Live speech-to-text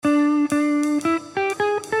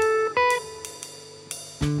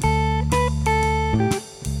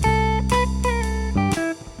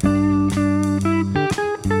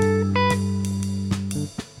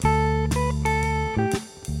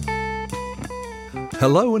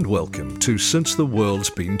Hello and welcome to Since the World's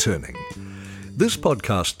Been Turning. This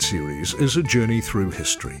podcast series is a journey through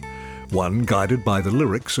history, one guided by the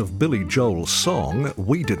lyrics of Billy Joel's song,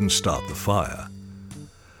 We Didn't Start the Fire.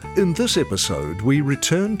 In this episode, we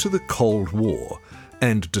return to the Cold War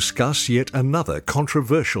and discuss yet another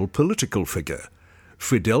controversial political figure,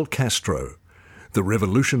 Fidel Castro, the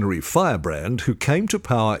revolutionary firebrand who came to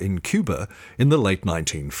power in Cuba in the late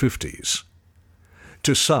 1950s.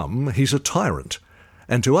 To some, he's a tyrant,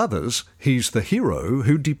 and to others, he's the hero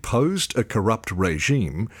who deposed a corrupt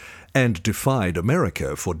regime and defied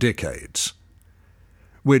America for decades.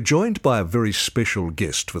 We're joined by a very special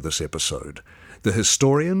guest for this episode, the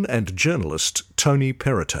historian and journalist Tony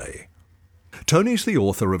Perrottet. Tony's the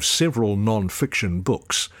author of several non-fiction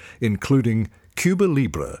books, including Cuba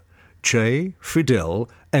Libre, Che, Fidel,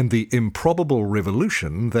 and the Improbable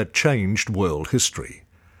Revolution that changed world history.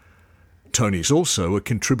 Tony's also a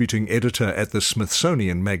contributing editor at the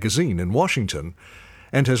Smithsonian Magazine in Washington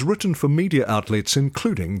and has written for media outlets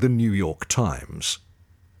including the New York Times.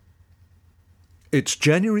 It's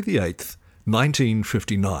January the 8th,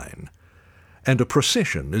 1959, and a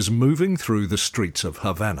procession is moving through the streets of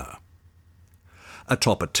Havana.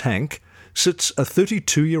 Atop a tank sits a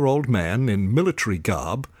 32-year-old man in military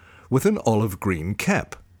garb with an olive green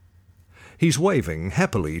cap. He's waving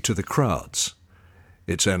happily to the crowds.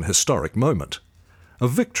 It's an historic moment, a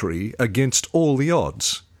victory against all the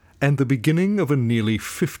odds, and the beginning of a nearly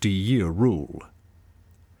 50-year rule.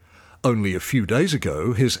 Only a few days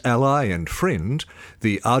ago, his ally and friend,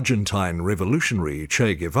 the Argentine revolutionary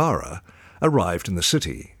Che Guevara, arrived in the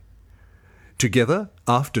city. Together,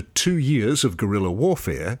 after 2 years of guerrilla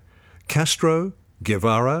warfare, Castro,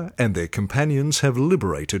 Guevara, and their companions have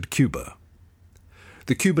liberated Cuba.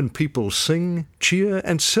 The Cuban people sing, cheer,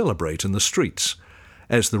 and celebrate in the streets,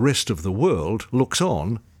 as the rest of the world looks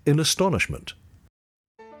on in astonishment.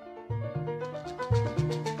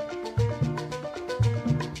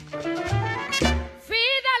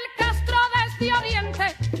 Fidel Castro desde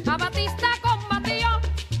Oriente, a Batista combatió.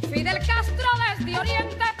 Fidel Castro desde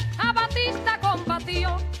Oriente, a Batista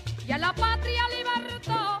combatió. Y a la patria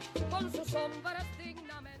libertó con sus hombres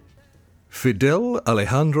dignamente. Fidel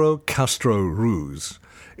Alejandro Castro Ruz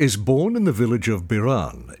is born in the village of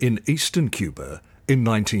Biran in eastern Cuba in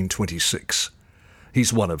 1926.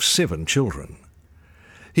 He's one of 7 children.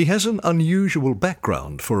 He has an unusual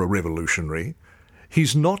background for a revolutionary.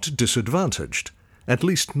 He's not disadvantaged, at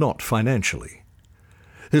least not financially.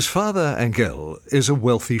 His father, Angel, is a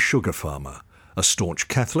wealthy sugar farmer, a staunch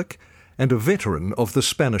Catholic, and a veteran of the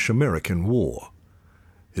Spanish-American War.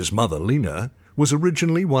 His mother, Lena, was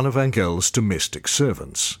originally one of Angel's domestic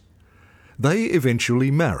servants. They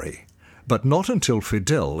eventually marry, but not until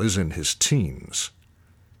Fidel is in his teens.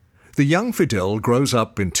 The young Fidel grows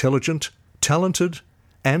up intelligent, talented,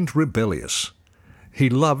 and rebellious. He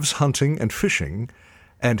loves hunting and fishing,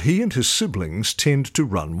 and he and his siblings tend to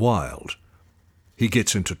run wild. He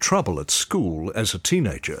gets into trouble at school as a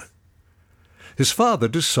teenager. His father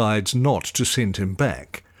decides not to send him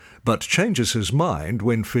back, but changes his mind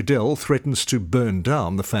when Fidel threatens to burn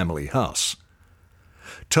down the family house.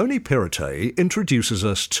 Tony Perrottet introduces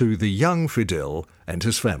us to the young Fidel and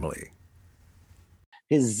his family.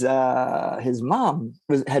 His mom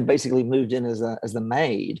had basically moved in as the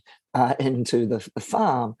maid into the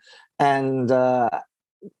farm and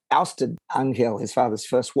ousted Angel, his father's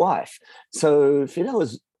first wife. So Fidel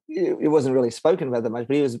it wasn't really spoken about that much,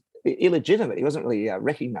 but he was illegitimate. He wasn't really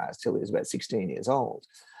recognized till he was about 16 years old.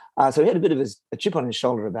 So he had a bit of a chip on his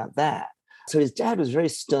shoulder about that. So his dad was very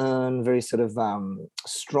stern, very sort of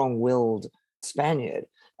strong-willed Spaniard,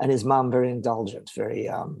 and his mum very indulgent, very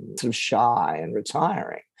sort of shy and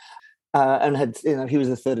retiring, and he was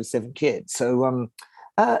the third of 7 kids. So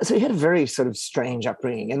he had a very sort of strange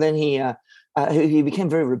upbringing, and then he became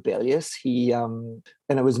very rebellious. And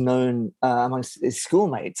it was known amongst his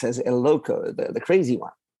schoolmates as El Loco, the crazy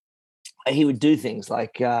one. He would do things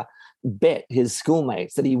like bet his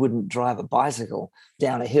schoolmates that he wouldn't drive a bicycle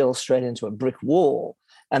down a hill straight into a brick wall.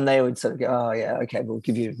 And they would sort of go, oh, yeah, okay, we'll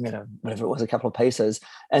give you, whatever it was, a couple of pesos.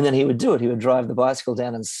 And then he would do it. He would drive the bicycle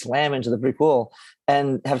down and slam into the brick wall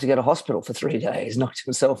and have to go to hospital for 3 days, knocked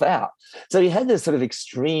himself out. So he had this sort of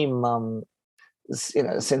extreme,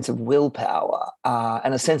 sense of willpower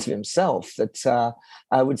and a sense of himself that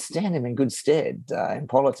would stand him in good stead in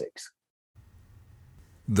politics.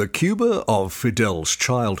 The Cuba of Fidel's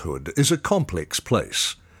childhood is a complex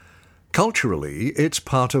place. Culturally, it's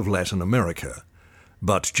part of Latin America,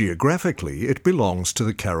 but geographically it belongs to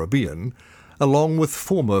the Caribbean, along with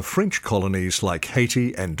former French colonies like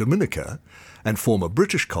Haiti and Dominica, and former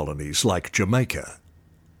British colonies like Jamaica.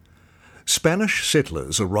 Spanish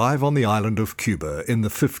settlers arrive on the island of Cuba in the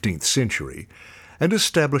 15th century and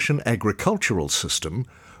establish an agricultural system,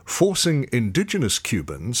 forcing indigenous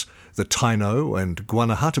Cubans, the Taino and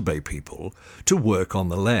Guanahatabey people, to work on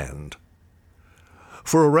the land.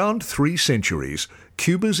 For around 3 centuries,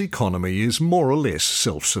 Cuba's economy is more or less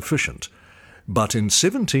self-sufficient, but in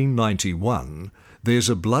 1791 there's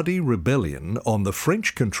a bloody rebellion on the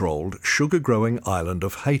French-controlled sugar-growing island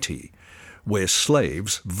of Haiti, where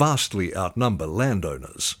slaves vastly outnumber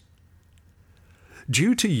landowners.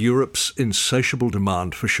 Due to Europe's insatiable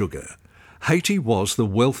demand for sugar, Haiti was the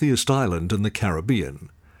wealthiest island in the Caribbean,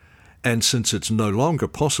 and since it's no longer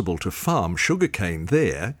possible to farm sugarcane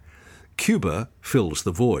there, Cuba fills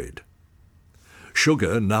the void.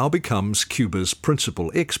 Sugar now becomes Cuba's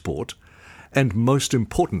principal export and most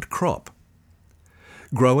important crop.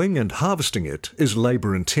 Growing and harvesting it is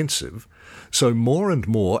labour-intensive, so more and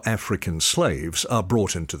more African slaves are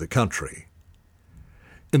brought into the country.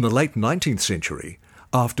 In the late 19th century,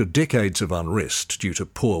 after decades of unrest due to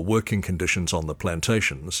poor working conditions on the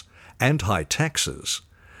plantations and high taxes,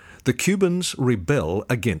 the Cubans rebel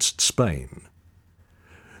against Spain.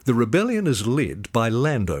 The rebellion is led by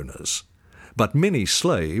landowners, but many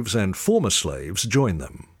slaves and former slaves join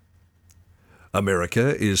them.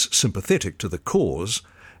 America is sympathetic to the cause,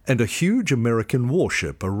 and a huge American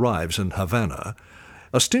warship arrives in Havana,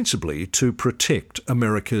 ostensibly to protect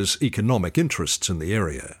America's economic interests in the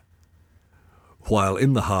area. While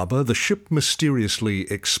in the harbour, the ship mysteriously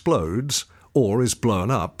explodes or is blown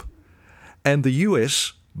up, and the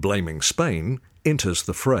US, blaming Spain, enters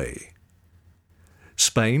the fray.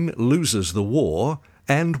 Spain loses the war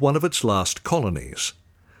and one of its last colonies,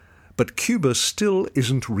 but Cuba still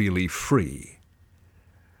isn't really free.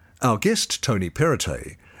 Our guest, Tony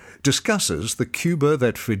Perrottet, discusses the Cuba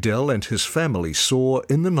that Fidel and his family saw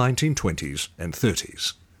in the 1920s and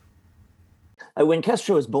 30s. When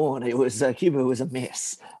Castro was born, Cuba was a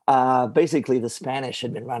mess. Basically, the Spanish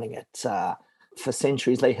had been running it for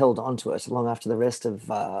centuries. They held on to it long after the rest of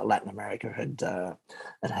Latin America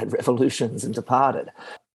had revolutions and departed.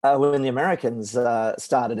 When the Americans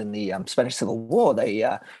started in the Spanish Civil War, they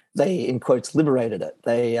in quotes liberated it.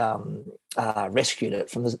 They rescued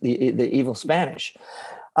it from the evil Spanish.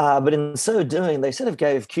 But in so doing, they sort of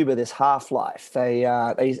gave Cuba this half-life.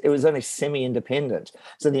 It was only semi-independent.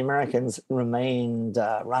 So the Americans remained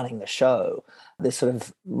running the show. This sort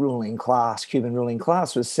of ruling class, Cuban ruling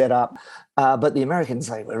class, was set up. But the Americans,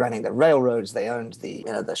 they were running the railroads. They owned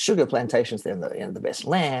the sugar plantations. They owned the best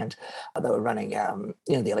land. They were running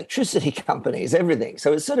the electricity companies, everything.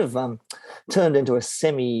 So it sort of turned into a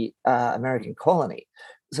semi-American colony.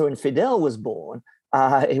 So when Fidel was born,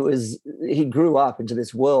 he grew up into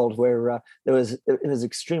this world where it was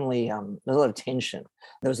extremely there was a lot of tension.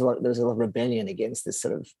 There was a lot of rebellion against this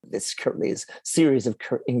series of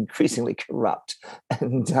increasingly corrupt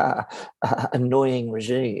and annoying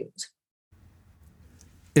regimes.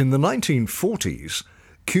 In the 1940s,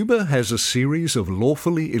 Cuba has a series of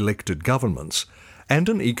lawfully elected governments and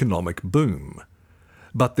an economic boom,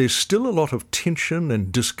 but there's still a lot of tension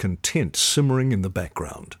and discontent simmering in the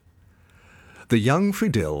background. The young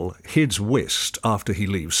Fidel heads west after he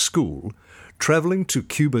leaves school, travelling to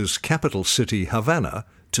Cuba's capital city, Havana,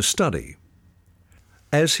 to study.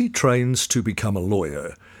 As he trains to become a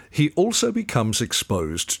lawyer, he also becomes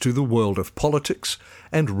exposed to the world of politics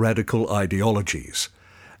and radical ideologies,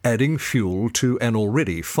 adding fuel to an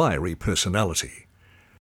already fiery personality.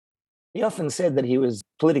 He often said that he was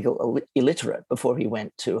political illiterate before he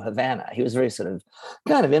went to Havana. He was very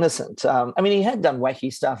kind of innocent. He had done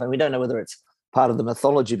wacky stuff, and we don't know whether it's part of the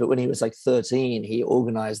mythology, but when he was like 13, he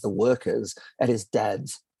organized the workers at his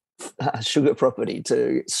dad's sugar property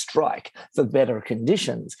to strike for better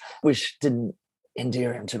conditions, which didn't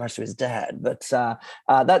endear him too much to his dad. But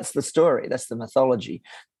that's the story, that's the mythology.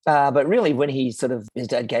 But really, when his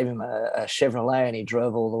dad gave him a Chevrolet and he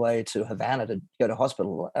drove all the way to Havana to go to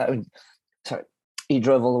hospital. He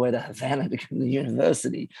drove all the way to Havana to go to the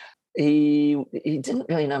university. He didn't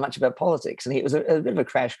really know much about politics, and it was a bit of a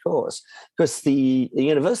crash course because the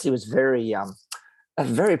university was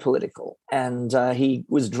very political, and he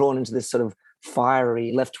was drawn into this sort of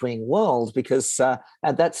fiery left-wing world because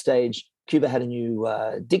at that stage Cuba had a new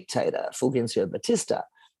dictator, Fulgencio Batista,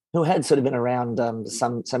 who had sort of been around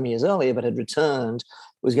some years earlier, but had returned,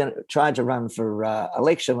 was going to try to run for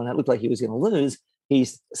election. When it looked like he was going to lose, he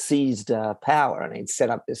seized power, and he'd set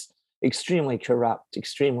up this extremely corrupt,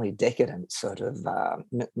 extremely decadent sort of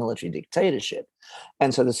military dictatorship.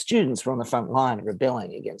 And so the students were on the front line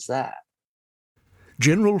rebelling against that.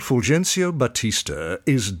 General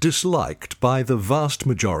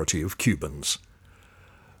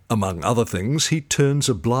Among other things, he turns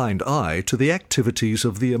a blind eye to the activities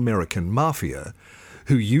of the American mafia,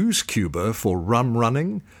 who use Cuba for rum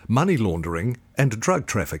running, money laundering, and drug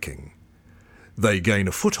trafficking. They gain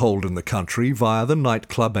a foothold in the country via the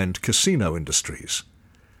nightclub and casino industries.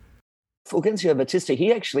 Fulgencio Batista,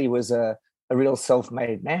 he actually was a real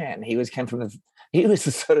self-made man. He was the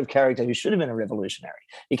sort of character who should have been a revolutionary.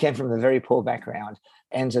 He came from a very poor background,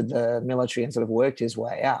 entered the military and sort of worked his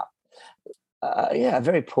way up. A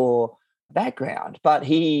very poor background, but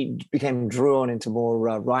he became drawn into more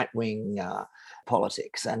right-wing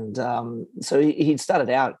politics. And so he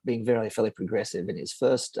started out being fairly progressive in his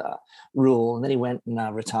first rule, and then he went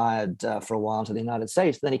and retired for a while to the United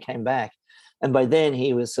States. Then he came back, and by then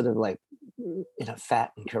he was sort of like,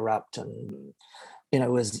 fat and corrupt and,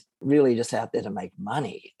 was really just out there to make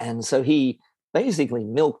money. And so he basically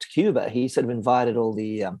milked Cuba. He sort of invited all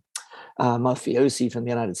the mafiosi from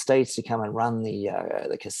the United States to come and run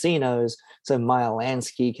the casinos. So Meyer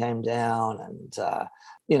Lansky came down,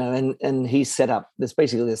 and he set up this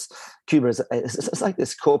Cuba is it's like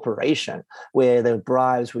this corporation where the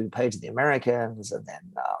bribes would be paid to the Americans, and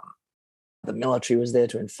then the military was there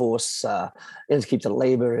to enforce and to keep the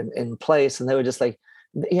labor in place. And they were just like,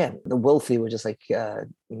 the wealthy were just like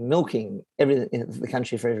milking everything in the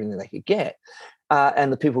country for everything that they could get.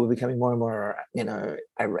 And the people were becoming more and more,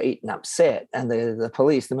 irate and upset. And the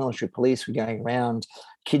military police were going around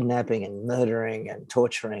kidnapping and murdering and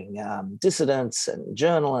torturing dissidents and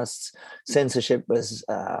journalists. Censorship was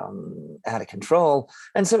out of control.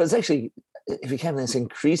 And so it became this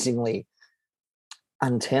increasingly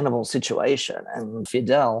untenable situation. And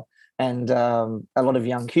Fidel and a lot of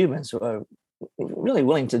young Cubans were really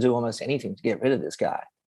willing to do almost anything to get rid of this guy.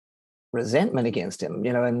 Resentment against him,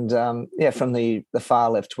 and from the far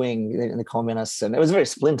left wing and the communists, and it was a very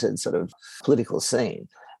splintered sort of political scene.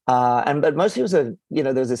 But mostly it was there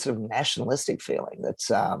was this sort of nationalistic feeling that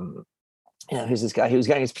who's this guy? He was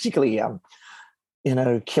going, he's particularly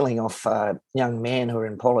killing off young men who are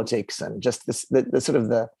in politics, and just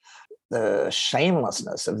the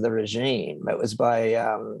shamelessness of the regime. It was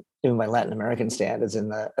even by Latin American standards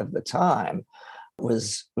of the time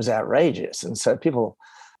was outrageous, and so people.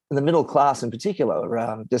 The middle class in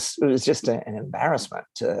particular, it was just an embarrassment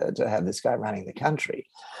to have this guy running the country.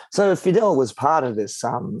 So Fidel was part of this.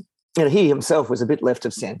 He himself was a bit left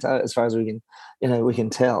of center, as far as we can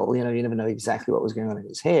tell. You never know exactly what was going on in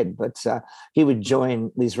his head, but he would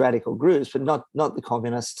join these radical groups, but not the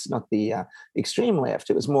communists, not the extreme left.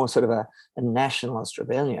 It was more sort of a nationalist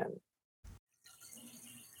rebellion.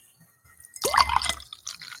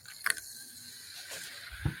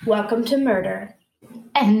 Welcome to Murder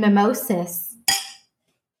and Mimosas.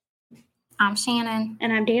 I'm Shannon.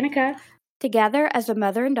 And I'm Danica. Together as a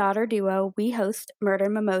mother and daughter duo, we host Murder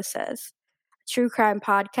Mimosas, a true crime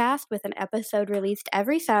podcast with an episode released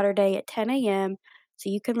every Saturday at 10 a.m. so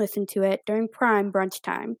you can listen to it during prime brunch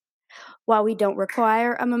time. While we don't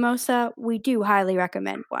require a mimosa, we do highly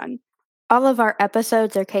recommend one. All of our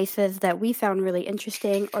episodes are cases that we found really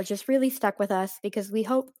interesting or just really stuck with us because we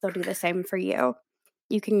hope they'll do the same for you.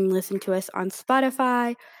 You can listen to us on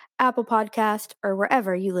Spotify, Apple Podcast, or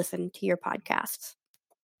wherever you listen to your podcasts.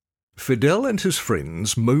 Fidel and his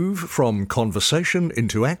friends move from conversation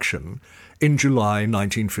into action in July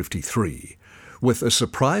 1953 with a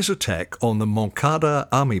surprise attack on the Moncada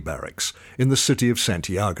Army Barracks in the city of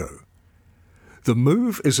Santiago. The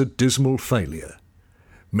move is a dismal failure.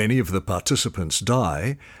 Many of the participants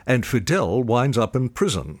die, and Fidel winds up in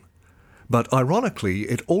prison. But ironically,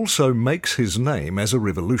 it also makes his name as a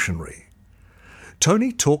revolutionary.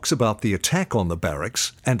 Tony talks about the attack on the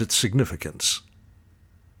barracks and its significance.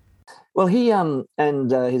 Well, he and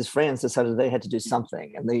his friends decided they had to do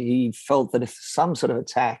something, and he felt that if some sort of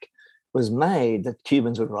attack was made, that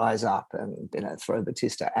Cubans would rise up and throw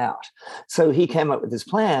Batista out. So he came up with this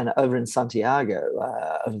plan over in Santiago,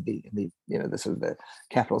 of the sort of the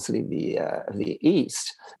capital city of the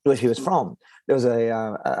East, where he was from. There was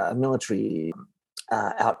a military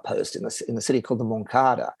outpost in the city called the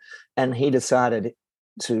Moncada, and he decided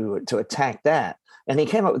to attack that. And he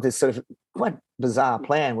came up with this sort of quite bizarre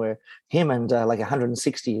plan where him and like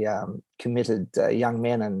 160 committed young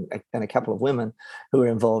men and a couple of women who were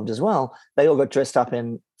involved as well, they all got dressed up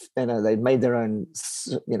in, they made their own,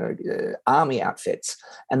 army outfits,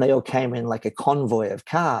 and they all came in like a convoy of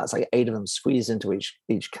cars, like 8 of them squeezed into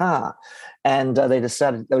each car. And they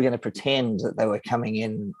decided they were going to pretend that they were coming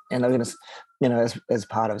in, and they were going to, as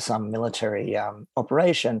part of some military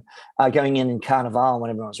operation, going in Carnival when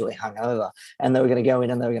everyone was really hungover, and they were going to go in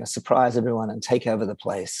and they were going to surprise everyone and take over the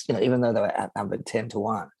place, even though they were outnumbered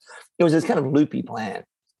 10-1. It was this kind of loopy plan.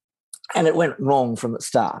 And it went wrong from the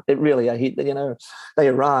start. It really, they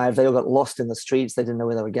arrived, they all got lost in the streets. They didn't know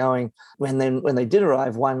where they were going. When they did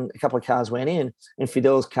arrive, a couple of cars went in, and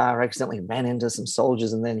Fidel's car accidentally ran into some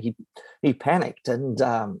soldiers, and then he panicked, and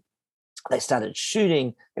they started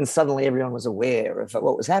shooting, and suddenly everyone was aware of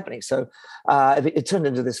what was happening. So it turned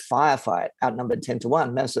into this firefight, outnumbered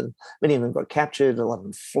 10-1. Many of them got captured, a lot of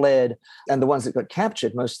them fled. And the ones that got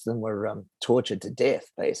captured, most of them were tortured to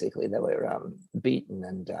death, basically. They were beaten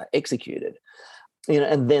and executed.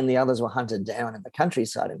 And then the others were hunted down in the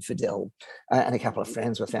countryside, and Fidel and a couple of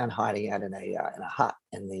friends were found hiding out in a hut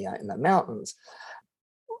in the mountains.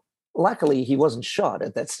 Luckily, he wasn't shot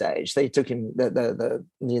at that stage. They took him.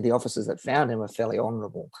 The officers that found him were fairly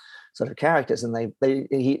honourable sort of characters, and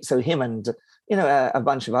so him and a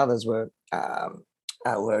bunch of others were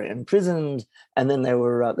imprisoned, and then there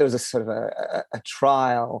was a sort of a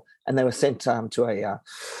trial, and they were sent to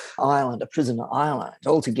a prisoner island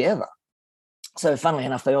altogether. So, funnily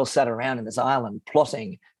enough, they all sat around in this island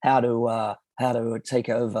plotting how to take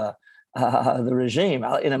over the regime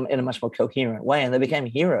in a much more coherent way, and they became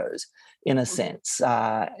heroes in a sense,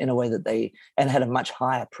 in a way that and had a much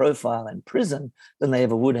higher profile in prison than they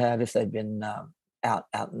ever would have if they'd been out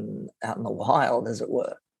in the wild, as it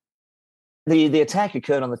were. The attack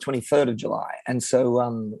occurred on the 23rd of July, and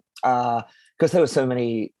so because there were so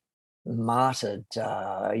many martyred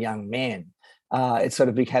young men, it sort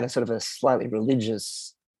of had a slightly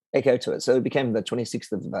religious echo to it. So it became the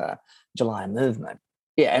 26th of July movement.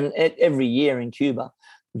 Yeah, and every year in Cuba,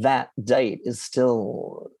 that date is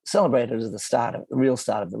still celebrated as the real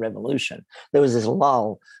start of the revolution. There was this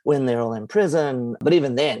lull when they're all in prison, but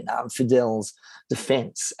even then, Fidel's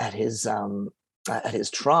defense at his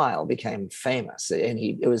trial became famous, and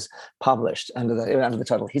it was published under the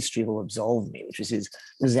title "History Will Absolve Me," which was his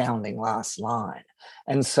resounding last line.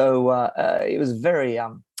 And so it was very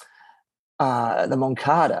the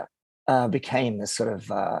Moncada became this sort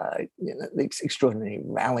of extraordinary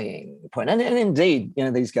rallying point. And indeed,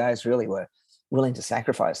 these guys really were willing to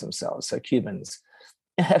sacrifice themselves. So Cubans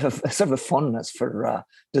have a sort of a fondness for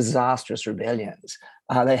disastrous rebellions.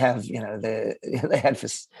 They have, they had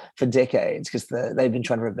for decades, because they've been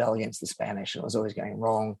trying to rebel against the Spanish, and it was always going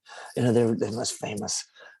wrong. Their most famous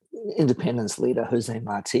independence leader, Jose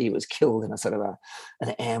Marti, was killed in a sort of an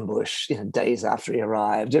ambush, days after he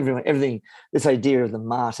arrived. Everything, this idea of the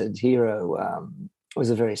martyred hero was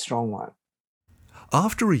a very strong one.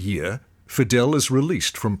 After a year, Fidel is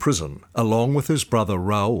released from prison, along with his brother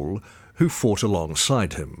Raul, who fought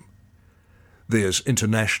alongside him. There's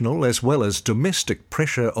international as well as domestic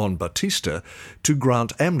pressure on Batista to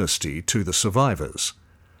grant amnesty to the survivors.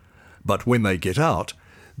 But when they get out,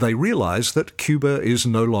 they realize that Cuba is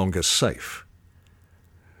no longer safe.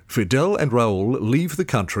 Fidel and Raul leave the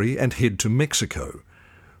country and head to Mexico,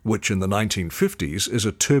 which in the 1950s is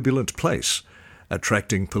a turbulent place,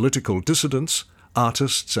 attracting political dissidents,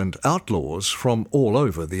 artists and outlaws from all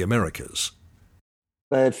over the Americas.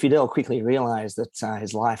 But Fidel quickly realized that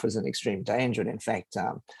his life was in extreme danger, and in fact,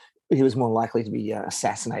 he was more likely to be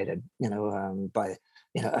assassinated, by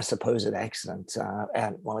a supposed accident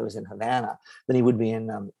while he was in Havana than he would be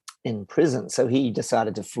in prison. So he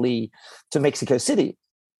decided to flee to Mexico City,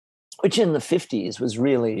 which in the 50s was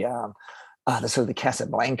really the sort of the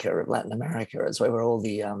Casablanca of Latin America, as where all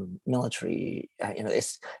the military,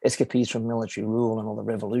 escapees from military rule and all the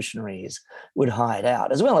revolutionaries would hide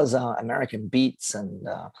out, as well as American beats and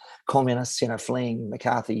communists, fleeing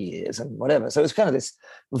McCarthy years and whatever. So it was kind of this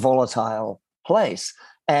volatile place.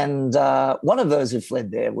 And one of those who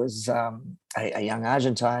fled there was a young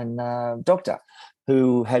Argentine doctor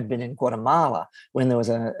who had been in Guatemala when there was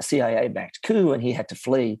a CIA-backed coup, and he had to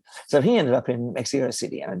flee. So he ended up in Mexico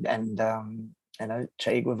City, and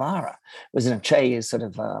Che Guevara was Che is sort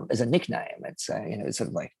of as a nickname. It's it's sort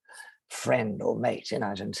of like friend or mate in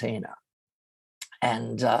Argentina,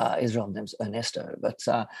 and his real name's Ernesto. But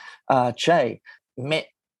Che met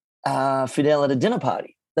Fidel at a dinner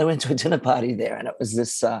party. They went to a dinner party there, and it was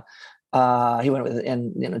this. He went with,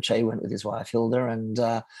 and Che went with his wife Hilda, and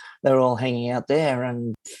they were all hanging out there.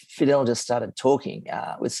 And Fidel just started talking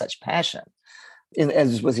with such passion,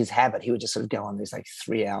 as was his habit. He would just sort of go on these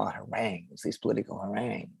 3-hour harangues, these political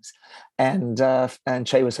harangues, and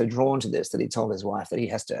Che was so drawn to this that he told his wife that he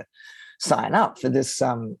has to sign up for this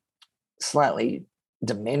slightly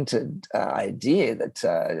demented idea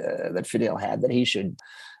that Fidel had, that he should,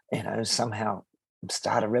 somehow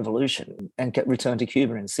start a revolution and return to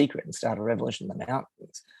Cuba in secret and start a revolution in the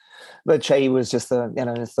mountains. But Che was just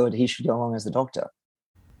thought he should go along as the doctor.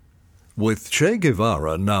 With Che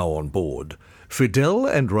Guevara now on board, Fidel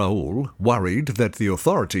and Raul, worried that the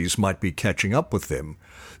authorities might be catching up with them,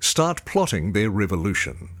 start plotting their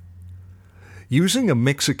revolution. Using a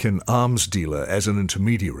Mexican arms dealer as an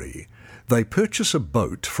intermediary, they purchase a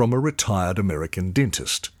boat from a retired American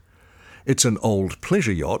dentist. It's an old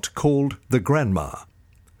pleasure yacht called the Granma.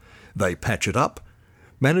 They patch it up,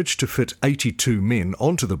 manage to fit 82 men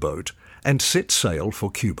onto the boat, and set sail for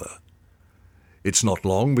Cuba. It's not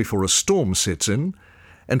long before a storm sets in,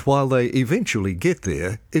 and while they eventually get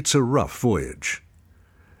there, it's a rough voyage.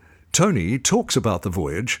 Tony talks about the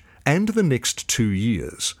voyage and the next 2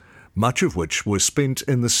 years, much of which was spent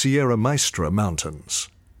in the Sierra Maestra Mountains.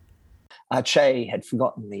 Che had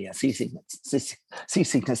forgotten the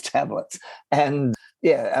seasickness tablets. And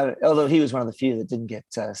although he was one of the few that didn't get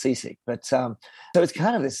seasick. But so it's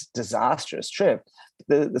kind of this disastrous trip.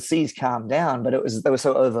 The seas calmed down, but they were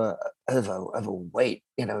so overweight,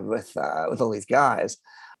 with all these guys.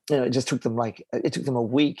 It just took them a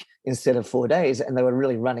week instead of 4 days, and they were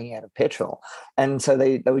really running out of petrol. And so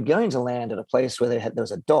they were going to land at a place where there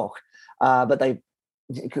was a dock, but they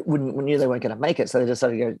knew they weren't going to make it, so they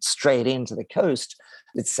decided to go straight into the coast.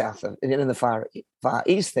 It's south of, in the far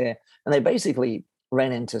east there, and they basically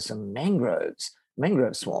ran into some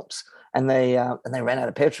mangrove swamps, and they ran out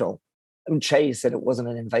of petrol. And Che said it wasn't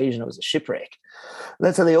an invasion; it was a shipwreck.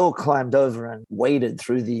 That's how they all climbed over and waded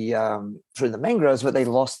through the mangroves, but they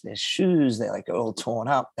lost their shoes. They're all torn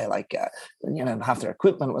up. They're half their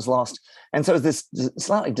equipment was lost, and so it was this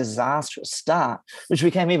slightly disastrous start, which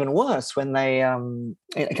became even worse when they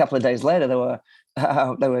a couple of days later they were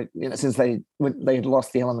since they had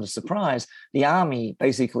lost the element of surprise, the army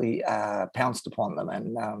basically pounced upon them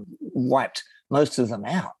and wiped most of them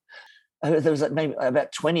out. There was maybe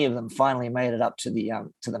about 20 of them finally made it up to the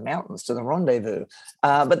mountains, to the rendezvous.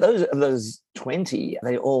 But those 20,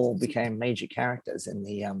 they all became major characters in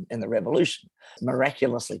the revolution.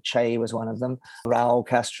 Miraculously, Che was one of them. Raul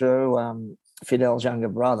Castro, Fidel's younger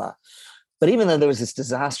brother. But even though there was this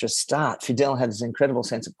disastrous start, Fidel had this incredible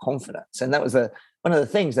sense of confidence, and that was one of the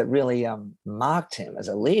things that really marked him as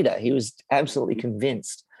a leader. He was absolutely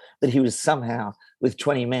convinced that he was somehow, with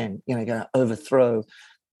 20 men, going to overthrow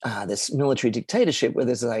this military dictatorship where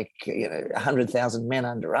there's 100,000 men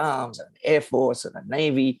under arms and an air force and a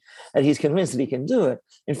navy, and he's convinced that he can do it.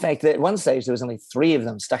 In fact, at one stage there was only 3 of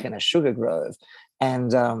them stuck in a sugar grove,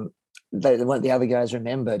 and one of the other guys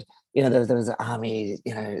remembered, there was an army,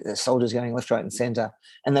 the soldiers going left, right, and center,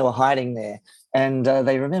 and they were hiding there. And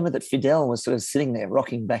they remembered that Fidel was sort of sitting there,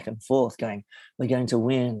 rocking back and forth, going, "We're going to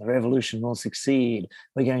win. The revolution will succeed.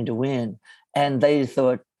 We're going to win." And they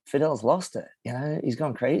thought, Fidel's lost it. He's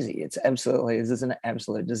gone crazy. This is an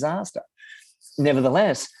absolute disaster.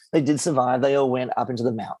 Nevertheless, they did survive. They all went up into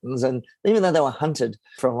the mountains, and even though they were hunted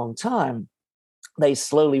for a long time, they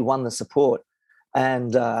slowly won the support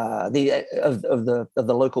and of the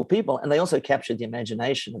local people, and they also captured the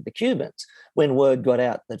imagination of the Cubans. When word got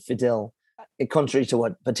out that Fidel, contrary to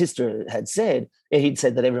what Batista had said, he'd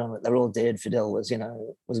said that they were all dead. Fidel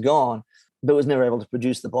was gone, but was never able to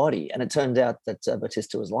produce the body. And it turned out that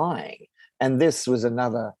Batista was lying. And this was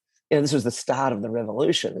this was the start of the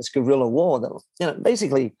revolution, this guerrilla war that,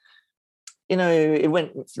 basically, it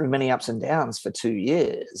went through many ups and downs for 2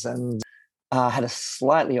 years and had a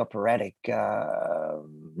slightly operatic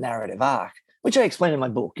narrative arc, which I explain in my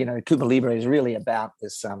book. Cuba Libre is really about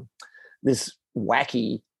this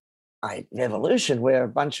wacky revolution where a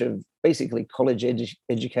bunch of basically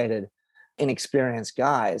college-educated, inexperienced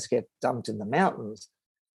guys get dumped in the mountains,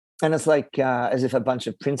 and it's as if a bunch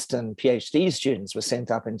of Princeton PhD students were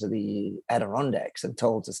sent up into the Adirondacks and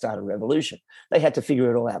told to start a revolution. They had to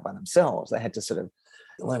figure it all out by themselves. They had to sort of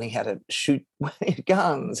learning how to shoot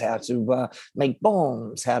guns, how to make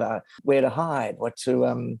bombs, where to hide, what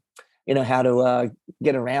to how to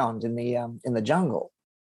get around in the jungle.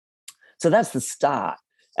 So that's the start,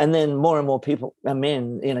 and then more and more people, young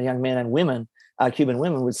men and women. Cuban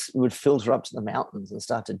women would filter up to the mountains and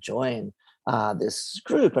start to join this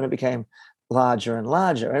group, and it became larger and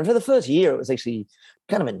larger. And for the first year, it was actually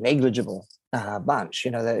kind of a negligible bunch.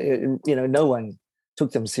 No one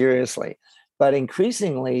took them seriously. But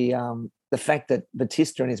increasingly, the fact that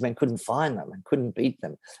Batista and his men couldn't find them and couldn't beat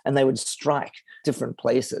them, and they would strike different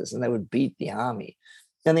places and they would beat the army,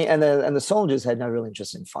 and the soldiers had no real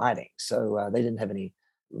interest in fighting, so they didn't have any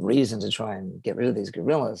reason to try and get rid of these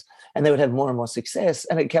guerrillas, and they would have more and more success,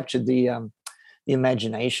 and it captured the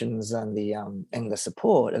imaginations and the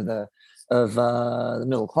support of the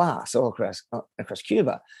middle class all across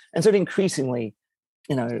Cuba, and so it increasingly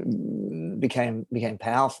became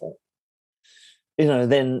powerful.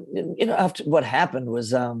 Then after what happened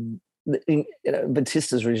was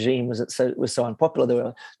Batista's regime was so unpopular.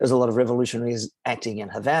 There was a lot of revolutionaries acting in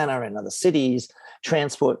Havana and other cities,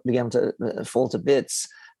 transport began to fall to bits,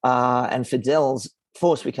 and Fidel's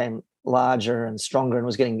force became larger and stronger and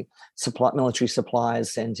was getting military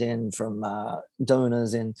supplies sent in from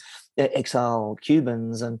donors in exile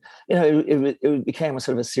Cubans, and it became a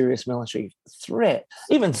sort of a serious military threat.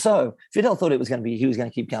 Even so, Fidel thought he was going to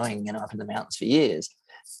keep going up in the mountains for years,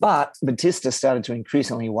 but Batista started to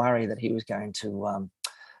increasingly worry that he was going to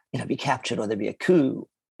be captured or there'd be a coup.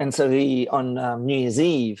 And so he, on New Year's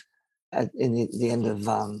Eve, in the end of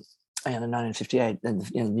 1958,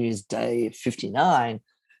 and New Year's Day 59,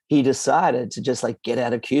 he decided to just get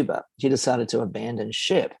out of Cuba. He decided to abandon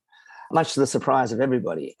ship, much to the surprise of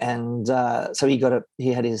everybody. And so he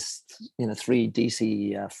had his 3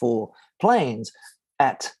 DC-4 planes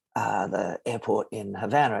at the airport in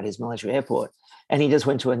Havana, at his military airport, and he just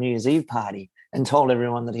went to a New Year's Eve party and told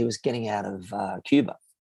everyone that he was getting out of Cuba,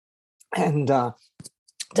 and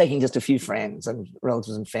taking just a few friends and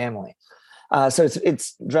relatives and family. So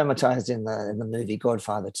it's dramatized in the movie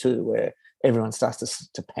Godfather 2, where everyone starts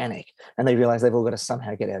to panic and they realize they've all got to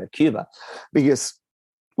somehow get out of Cuba, because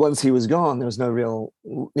once he was gone, there was no real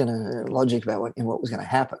logic about what was going to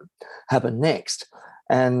happen next.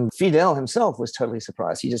 And Fidel himself was totally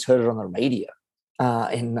surprised. He just heard it on the radio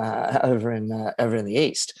over in the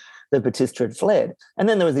East that Batista had fled. And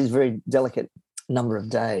then there was these very delicate number of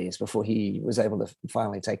days before he was able to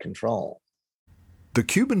finally take control. The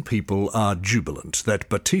Cuban people are jubilant that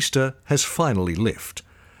Batista has finally left,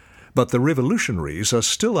 but the revolutionaries are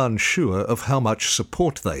still unsure of how much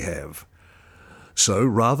support they have. So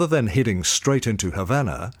rather than heading straight into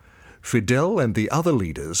Havana, Fidel and the other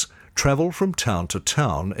leaders travel from town to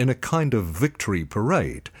town in a kind of victory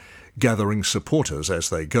parade, gathering supporters as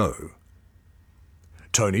they go.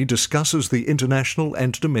 Tony discusses the international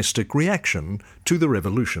and domestic reaction to the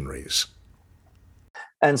revolutionaries.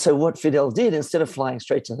 And so what Fidel did, instead of flying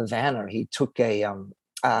straight to Havana, he took he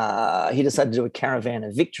decided to do a caravan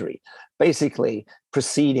of victory, basically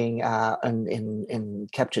proceeding in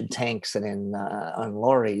captured tanks and on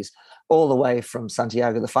lorries all the way from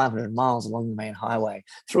Santiago, the 500 miles along the main highway,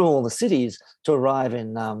 through all the cities to arrive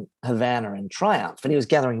in Havana in triumph. And he was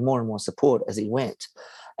gathering more and more support as he went.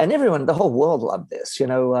 And everyone, the whole world loved this.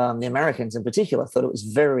 The Americans in particular thought it was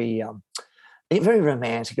very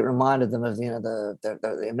romantic. It reminded them of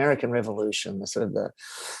the American Revolution, the sort of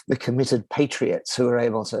the committed patriots who were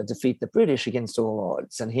able to defeat the British against all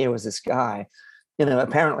odds. And here was this guy,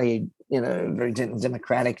 apparently very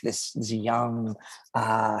democratic, this young,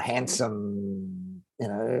 handsome,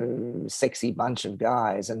 sexy bunch of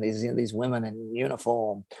guys, and these women in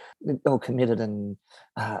uniform, all committed and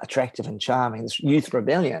attractive and charming. This youth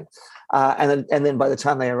rebellion, and then by the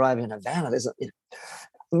time they arrive in Havana, there's a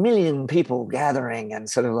million people gathering, and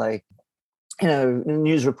sort of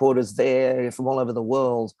news reporters there from all over the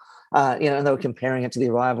world, and they were comparing it to the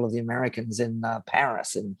arrival of the Americans in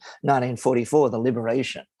Paris in 1944, the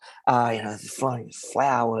liberation, flying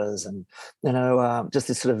flowers and, just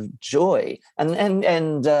this sort of joy.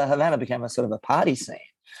 And Havana became a sort of a party scene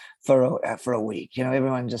for a week.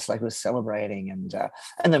 Everyone just was celebrating,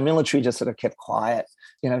 and the military just sort of kept quiet.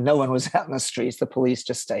 No one was out in the streets. The police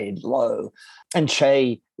just stayed low. And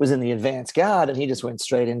Che was in the advance guard, and he just went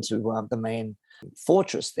straight into the main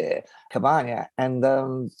fortress there, Cabana, and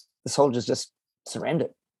the soldiers just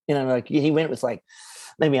surrendered. He went with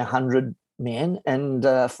maybe 100 men, and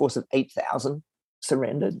a force of 8,000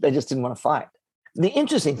 surrendered. They just didn't want to fight. One of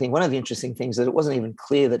the interesting things, that it wasn't even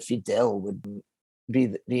clear that Fidel would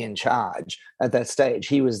be in charge at that stage.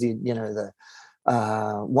 He was the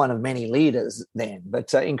one of many leaders then,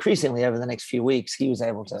 but increasingly over the next few weeks, he was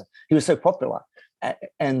so popular,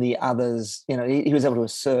 and the others, he was able to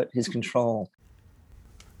assert his control.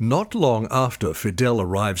 Not long after Fidel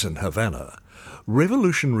arrives in Havana,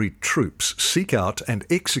 revolutionary troops seek out and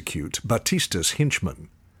execute Batista's henchmen.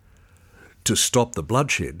 To stop the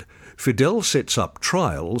bloodshed, Fidel sets up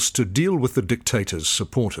trials to deal with the dictator's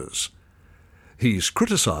supporters. He's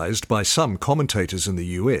criticised by some commentators in the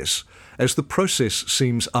US as the process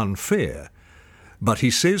seems unfair, but he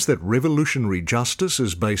says that revolutionary justice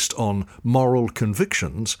is based on moral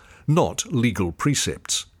convictions, not legal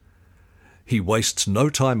precepts. He wastes no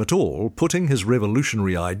time at all putting his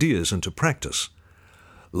revolutionary ideas into practice.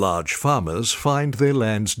 Large farmers find their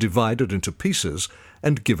lands divided into pieces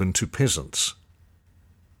and given to peasants.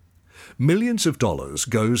 Millions of dollars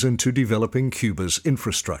goes into developing Cuba's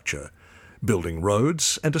infrastructure, building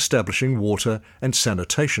roads and establishing water and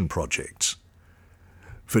sanitation projects.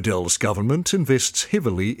 Fidel's government invests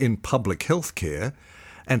heavily in public health care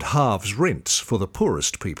and halves rents for the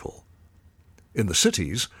poorest people. In the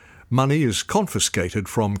cities, money is confiscated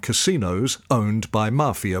from casinos owned by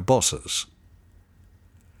mafia bosses.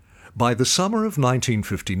 By the summer of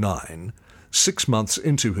 1959, 6 months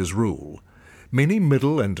into his rule, many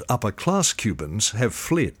middle and upper-class Cubans have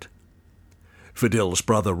fled. Fidel's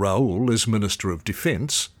brother Raúl is Minister of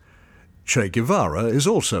Defense. Che Guevara is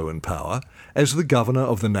also in power as the Governor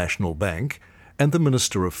of the National Bank and the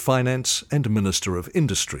Minister of Finance and Minister of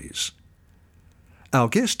Industries. Our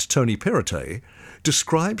guest, Tony Perrottet,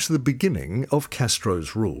 describes the beginning of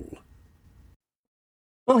Castro's rule.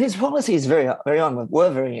 Well, his policies were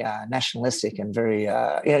very nationalistic and very,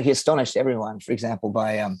 he astonished everyone, for example,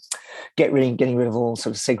 by getting rid of all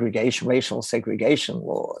sort of racial segregation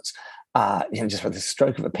laws, just with the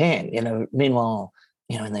stroke of a pen. Meanwhile,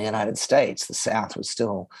 in the United States, the South was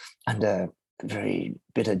still under very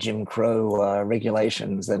bitter Jim Crow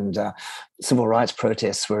regulations, and civil rights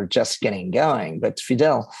protests were just getting going. But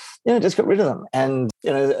Fidel, just got rid of them and,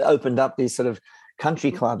 opened up these sort of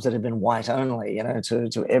country clubs that had been white only,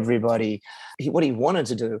 to everybody. What he wanted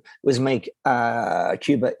to do was make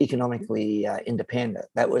Cuba economically independent.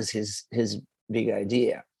 That was his big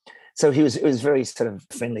idea. So he was very sort of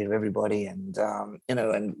friendly to everybody, and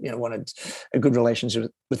wanted a good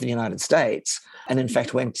relationship with the United States. And in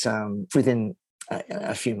fact, went within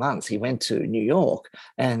a few months, he went to New York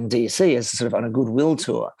and DC as sort of on a goodwill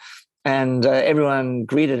tour. And everyone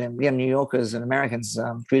greeted him. New Yorkers and Americans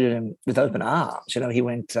greeted him with open arms. He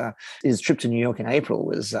went. His trip to New York in April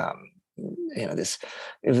was,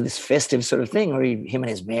 this festive sort of thing where him and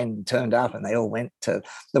his men turned up, and they all went to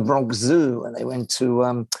the Bronx Zoo, and they went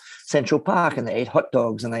to Central Park, and they ate hot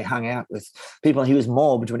dogs, and they hung out with people. He was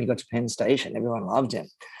mobbed when he got to Penn Station. Everyone loved him.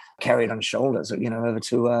 Carried on shoulders, over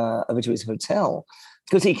to his hotel.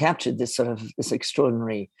 Because he captured this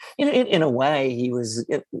extraordinary, in a way, he was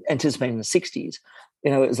anticipating the 60s.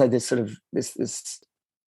 It was like this sort of this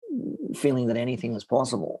feeling that anything was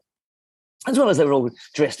possible. As well as they were all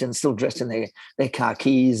still dressed in their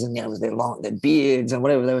khakis and, with their beards and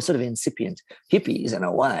whatever. They were sort of incipient hippies in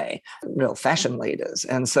a way, real fashion leaders.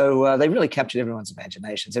 And so they really captured everyone's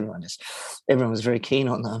imaginations. Everyone was very keen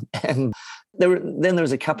on them. And there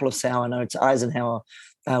was a couple of sour notes. Eisenhower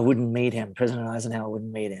wouldn't meet him. President Eisenhower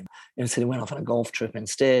wouldn't meet him. Instead, he went off on a golf trip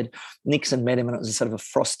instead. Nixon met him, and it was a sort of a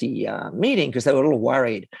frosty meeting because they were a little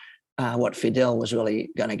worried what Fidel was really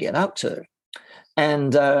going to get up to.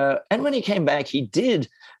 And when he came back, he did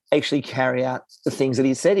actually carry out the things that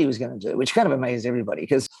he said he was going to do, which kind of amazed everybody,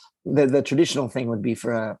 because the traditional thing would be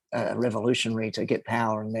for a revolutionary to get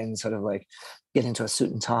power and then sort of like get into a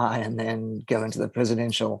suit and tie and then go into the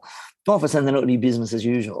presidential office, and then it would be business as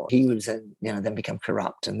usual. He would then become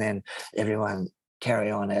corrupt, and then everyone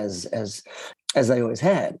carry on as they always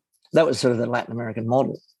had. That was sort of the Latin American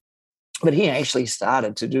model. But he actually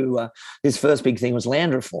started to do his first big thing was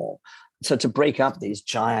land reform. So to break up these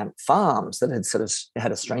giant farms that had sort of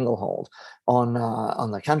had a stranglehold on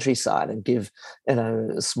the countryside and give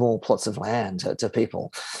small plots of land to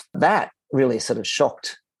people, that really sort of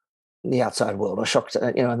shocked the outside world, or shocked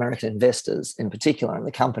American investors in particular, and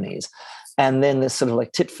the companies. And then this sort of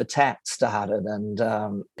like tit for tat started, and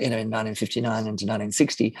in 1959 into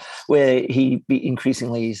 1960, where he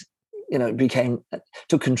increasingly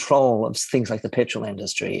took control of things like the petrol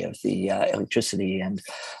industry, of the electricity and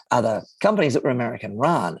other companies that were American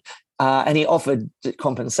run. And he offered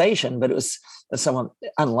compensation, but it was somewhat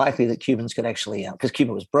unlikely that Cubans could actually, because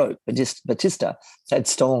Cuba was broke. Batista had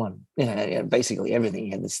stolen, basically everything.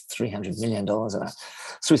 He had this $300 million in a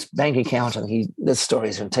Swiss bank account, and there's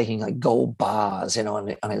stories of him taking like gold bars,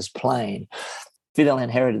 on his plane. Fidel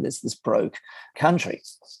inherited this broke country.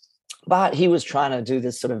 But he was trying to do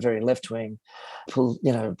this sort of very left-wing,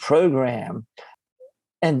 program.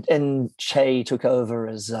 And Che took over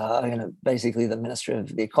as, basically the Minister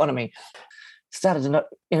of the Economy. Started to not,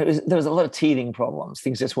 there was a lot of teething problems.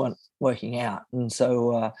 Things just weren't working out. And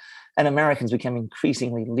so, and Americans became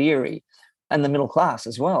increasingly leery. And the middle class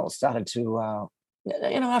as well started to,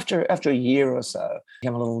 after a year or so,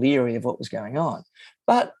 become a little leery of what was going on.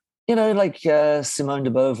 But like Simone de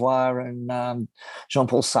Beauvoir and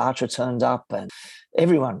Jean-Paul Sartre turned up, and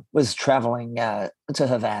everyone was traveling to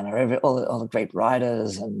Havana, all the great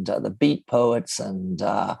writers and the beat poets and,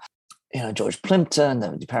 George Plimpton,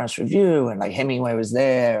 the Paris Review, and like Hemingway was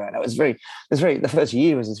there. And the first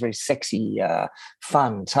year was this very sexy,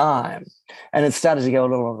 fun time. And it started to go a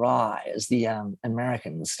little awry as the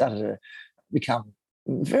Americans started to become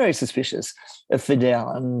very suspicious of Fidel.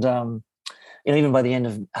 And, even by the end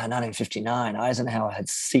of 1959, Eisenhower had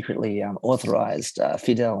secretly authorized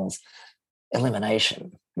Fidel's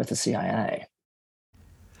elimination with the CIA.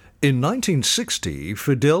 In 1960,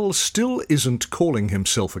 Fidel still isn't calling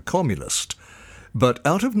himself a communist, but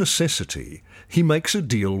out of necessity, he makes a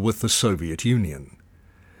deal with the Soviet Union.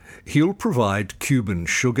 he'll provide Cuban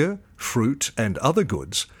sugar, fruit, and other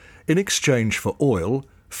goods in exchange for oil,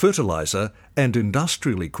 fertilizer, and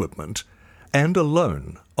industrial equipment, and a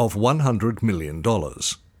loan of $100 million.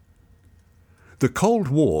 The Cold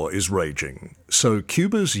War is raging, so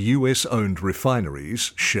Cuba's US-owned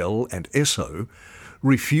refineries, Shell and Esso,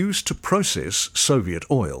 refuse to process Soviet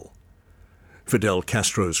oil. Fidel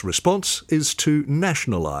Castro's response is to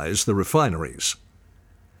nationalize the refineries.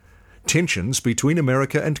 Tensions between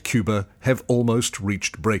America and Cuba have almost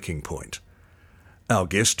reached breaking point. Our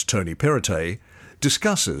guest, Tony Perrottet,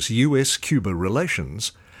 discusses US-Cuba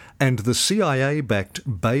relations and the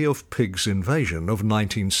CIA-backed Bay of Pigs invasion of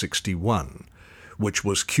 1961, which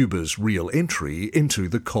was Cuba's real entry into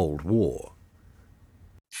the Cold War.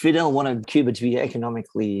 Fidel wanted Cuba to be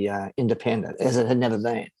economically independent, as it had never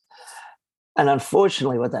been. And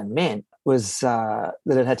unfortunately, what that meant was that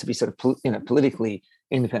it had to be sort of politically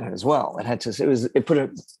independent as well. It put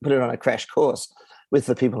it on a crash course with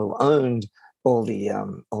the people who owned all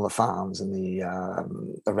the farms and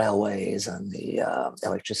the railways and the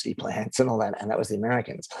electricity plants and all that, and that was the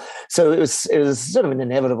Americans. So it was sort of an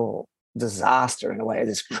inevitable disaster in a way,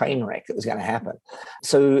 this train wreck that was going to happen.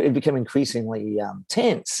 So it became increasingly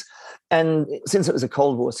tense. And since it was a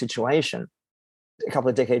Cold War situation, a couple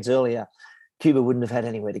of decades earlier, Cuba wouldn't have had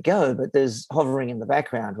anywhere to go, but there's hovering in the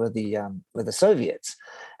background were the Soviets.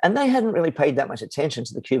 And they hadn't really paid that much attention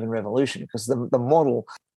to the Cuban Revolution because the model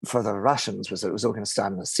for the Russians was that it was all going to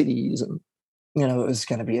start in the cities and, it was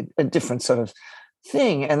going to be a different sort of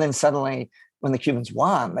thing. And then suddenly when the Cubans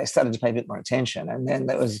won, they started to pay a bit more attention. And then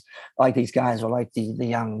there was like these guys were like the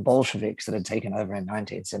young Bolsheviks that had taken over in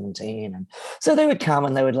 1917. And so they would come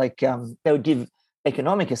and they would give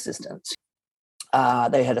economic assistance.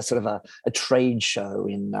 They had a sort of a trade show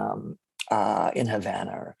in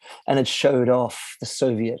Havana, and it showed off the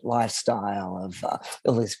Soviet lifestyle of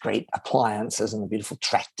all these great appliances and the beautiful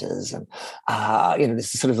tractors and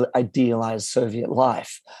this sort of idealized Soviet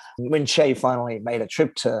life. When Che finally made a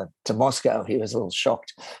trip to Moscow, he was a little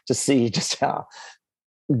shocked to see just how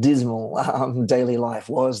dismal daily life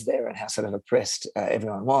was there and how sort of oppressed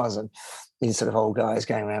everyone was. And these sort of old guys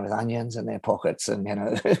going around with onions in their pockets and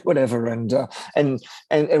whatever, and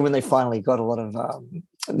when they finally got a lot of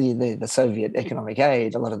the Soviet economic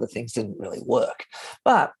aid, a lot of the things didn't really work.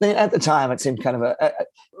 But at the time, it seemed kind of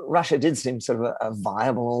Russia did seem sort of a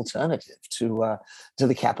viable alternative to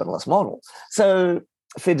the capitalist model. So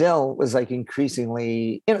Fidel was like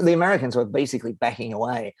increasingly, the Americans were basically backing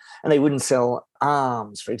away, and they wouldn't sell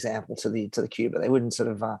arms, for example, to the Cuba. They wouldn't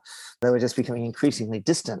they were just becoming increasingly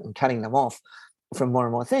distant and cutting them off from more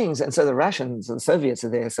and more things. And so the Russians and the Soviets are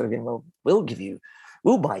there sort of going, well, we'll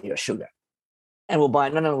buy your sugar. And we'll buy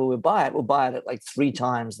it at like 3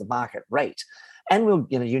 times the market rate. And we'll,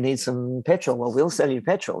 you need some petrol. Well, we'll sell you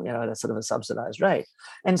petrol, at a sort of a subsidized rate.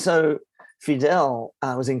 And so Fidel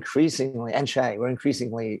was increasingly, and Che were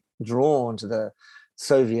increasingly drawn to the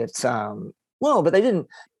Soviets. But they didn't,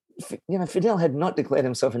 Fidel had not declared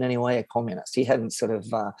himself in any way a communist. He hadn't sort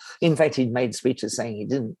of, in fact, he'd made speeches saying he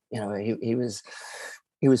didn't, he was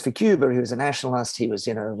for Cuba, he was a nationalist, he was,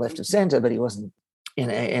 left of center, but he wasn't in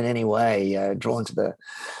any way drawn to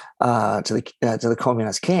the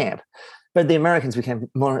communist camp. But the Americans became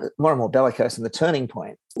more and more bellicose, and the turning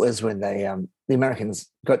point was when the Americans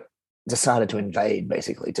decided to invade,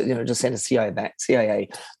 basically, to just send a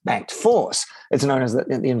CIA-backed force. It's known as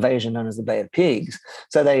the invasion, known as the Bay of Pigs.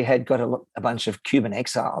 So they had got a bunch of Cuban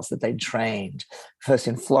exiles that they'd trained first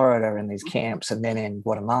in Florida in these camps, and then in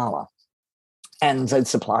Guatemala, and they'd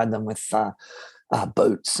supplied them with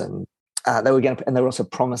boats, and they were also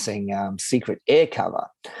promising secret air cover.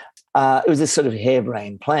 It was this sort of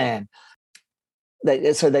harebrained plan. And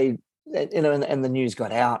the news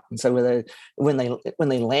got out, and so when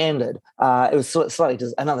they landed, it was slightly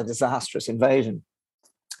another disastrous invasion.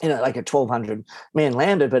 Like a 1,200 men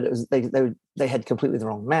landed, but it was they had completely the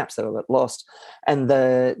wrong maps. They were lost, and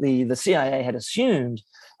the CIA had assumed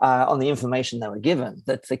on the information they were given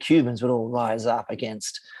that the Cubans would all rise up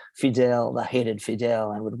against Fidel, the hated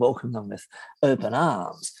Fidel, and would welcome them with open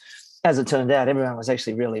arms. As it turned out, everyone was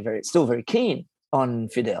actually still very keen on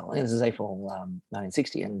Fidel. This is April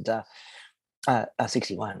 1960 and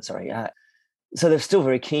 61. Sorry. So they're still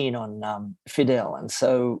very keen on Fidel, and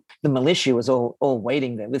so the militia was all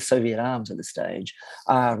waiting there with Soviet arms at this stage,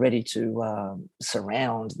 ready to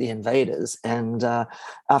surround the invaders. And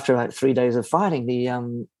after like 3 days of fighting,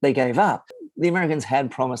 they gave up. The Americans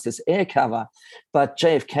had promised this air cover, but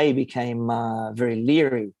JFK became very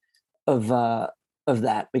leery of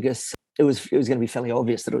that because it was going to be fairly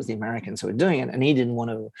obvious that it was the Americans who were doing it, and he didn't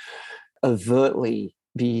want to overtly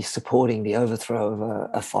be supporting the overthrow of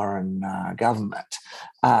a foreign government.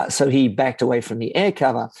 So he backed away from the air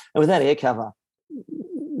cover, and with that air cover,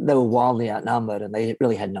 they were wildly outnumbered, and they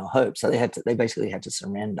really had no hope. So they basically had to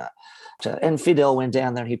surrender. And Fidel went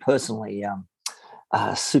down there, and he personally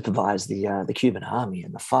supervised the Cuban army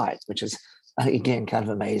in the fight, which is again kind of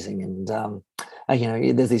amazing. And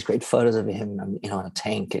there's these great photos of him, on a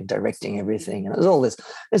tank and directing everything, and it was all this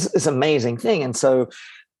amazing thing. And so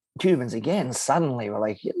Cubans again suddenly were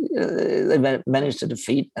like, they managed to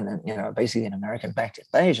defeat basically an American-backed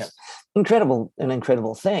invasion. An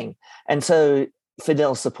incredible thing. And so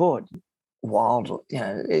Fidel's support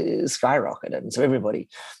skyrocketed, and so everybody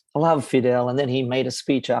loved Fidel. And then he made a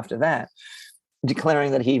speech after that,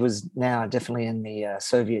 declaring that he was now definitely in the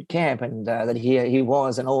Soviet camp, and that he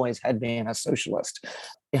was and always had been a socialist.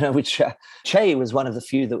 Which Che was one of the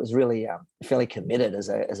few that was really fairly committed as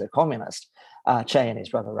a communist. Che and his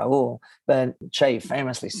brother Raul, but Che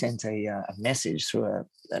famously sent a message through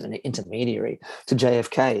an intermediary to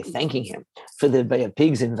JFK thanking him for the Bay of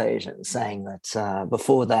Pigs invasion, saying that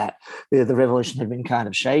before that the revolution had been kind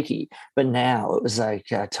of shaky, but now it was like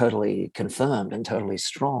totally confirmed and totally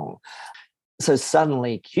strong. So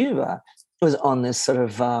suddenly Cuba was on this sort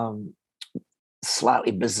of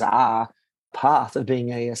slightly bizarre path of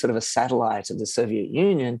being a sort of a satellite of the Soviet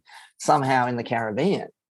Union, somehow in the Caribbean,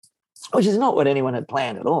 which is not what anyone had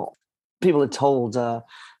planned at all. People had told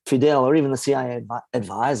Fidel or even the CIA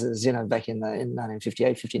advisors, back in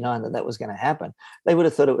 1958, 59, that was going to happen. They would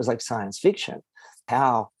have thought it was like science fiction.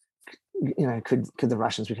 How, could the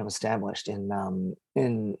Russians become established in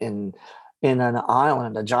an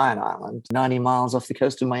island, a giant island, 90 miles off the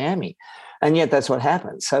coast of Miami? And yet that's what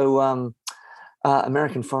happened. So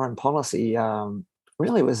American foreign policy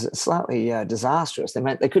really was slightly disastrous.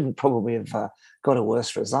 They couldn't probably have got a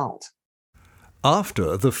worse result.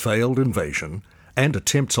 After the failed invasion and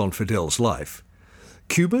attempts on Fidel's life,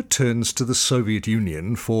 Cuba turns to the Soviet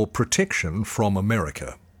Union for protection from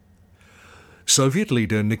America. Soviet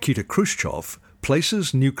leader Nikita Khrushchev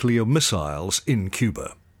places nuclear missiles in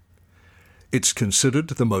Cuba. It's considered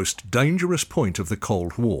the most dangerous point of the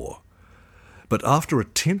Cold War. But after a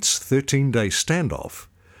tense 13-day standoff,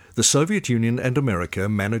 the Soviet Union and America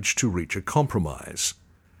managed to reach a compromise.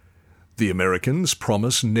 The Americans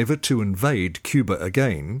promise never to invade Cuba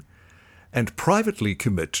again and privately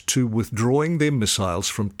commit to withdrawing their missiles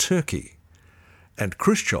from Turkey, and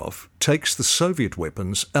Khrushchev takes the Soviet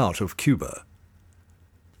weapons out of Cuba.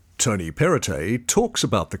 Tony Perrottet talks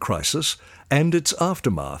about the crisis and its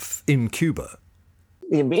aftermath in Cuba.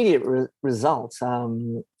 The immediate result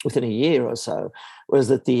within a year or so was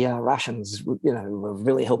that the Russians, were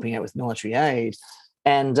really helping out with military aid,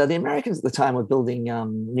 and the Americans at the time were building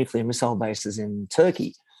nuclear missile bases in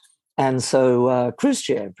Turkey. And so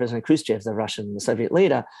President Khrushchev, the Soviet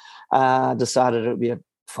leader, decided it would be a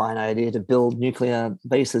fine idea to build nuclear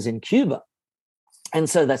bases in Cuba. And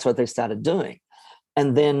so that's what they started doing.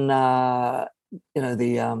 And then the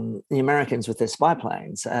Americans with their spy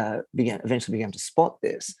planes eventually began to spot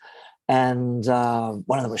this, and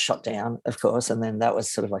one of them was shot down, of course, and then that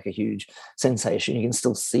was sort of like a huge sensation. You can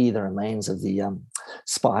still see the remains of the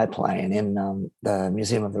spy plane in the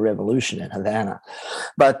Museum of the Revolution in Havana.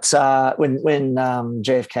 But when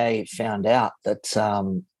JFK found out that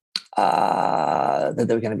that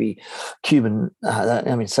there were going to be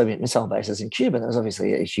Soviet missile bases in Cuba, that was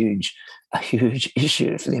obviously a huge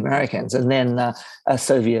issue for the Americans. And then a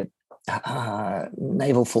Soviet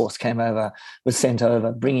naval force was sent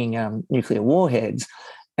over, bringing nuclear warheads,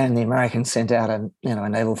 and the Americans sent out a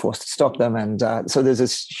naval force to stop them. And so there's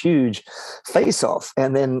this huge face-off.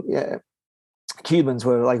 And then Cubans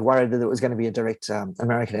were like worried that it was going to be a direct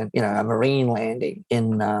American, a marine landing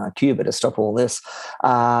in Cuba to stop all this.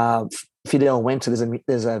 Fidel went to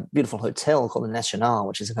there's a beautiful hotel called the Nacional,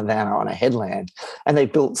 which is in Havana on a headland, and they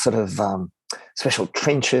built sort of special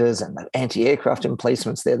trenches and anti-aircraft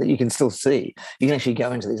emplacements there that you can still see. You can actually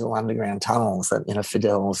go into these little underground tunnels that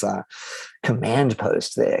Fidel's command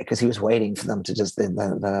post there, because he was waiting for them to just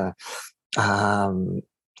the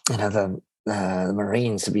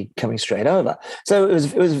Marines to be coming straight over. So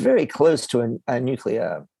it was very close to a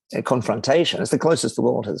nuclear confrontation. It's the closest the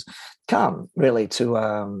world has come, really,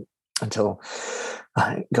 to until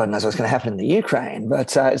God knows what's going to happen in the Ukraine.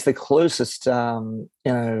 But it's the closest, they've come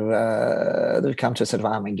to sort of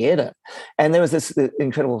Armageddon. And there was this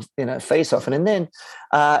incredible, face-off. And then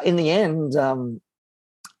in the end,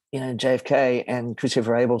 JFK and Khrushchev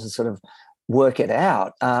were able to sort of work it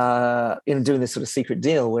out, doing this sort of secret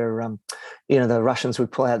deal where, the Russians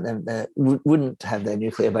would pull out wouldn't have their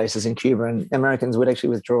nuclear bases in Cuba, and Americans would actually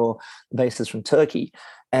withdraw bases from Turkey.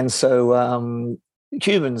 And so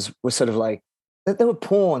Cubans were sort of like, they were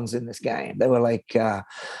pawns in this game. They were like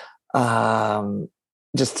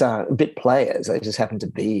just bit players. They just happened to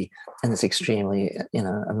be in this extremely,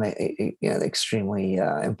 extremely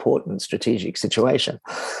important strategic situation.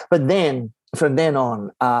 But then, from then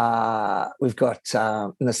on, we've got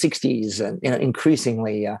in the 60s and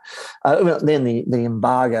increasingly, then the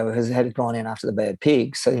embargo had gone in after the Bay of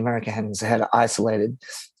Pigs, so the Americans had isolated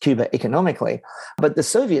Cuba economically. But the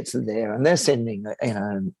Soviets are there, and they're sending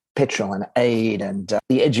petrol and aid, and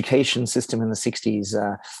the education system in the 60s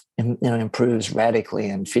improves radically,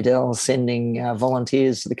 and Fidel's sending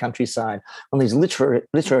volunteers to the countryside on these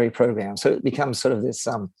literary programs. So it becomes sort of this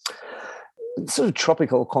sort of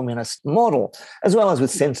tropical communist model, as well as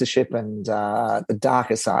with censorship and the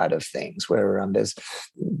darker side of things, where there's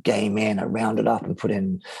gay men are rounded up and put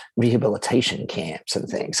in rehabilitation camps and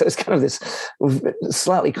things. So it's kind of this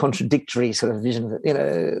slightly contradictory sort of vision of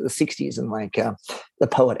the 60s. And like the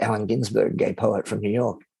poet Allen Ginsberg, gay poet from New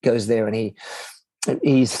York, goes there and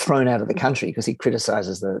he's thrown out of the country because he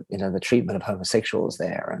criticizes the treatment of homosexuals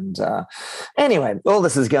there. And anyway, all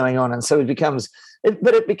this is going on, and so it becomes in the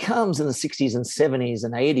 60s and 70s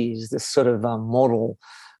and 80s this sort of model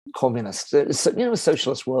communist,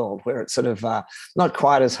 socialist world where it's sort of not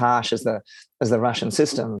quite as harsh as the Russian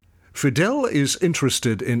system. Fidel is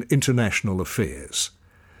interested in international affairs.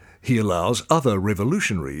 He allows other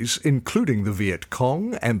revolutionaries, including the Viet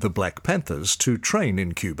Cong and the Black Panthers, to train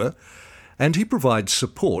in Cuba, and he provides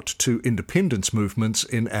support to independence movements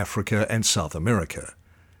in Africa and South America.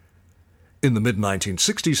 In the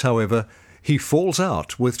mid-1960s, however, he falls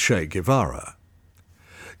out with Che Guevara.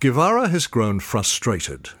 Guevara has grown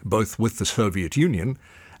frustrated, both with the Soviet Union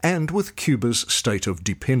and with Cuba's state of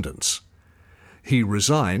dependence. He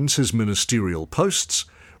resigns his ministerial posts,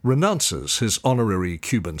 renounces his honorary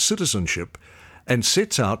Cuban citizenship, and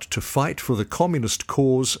sets out to fight for the communist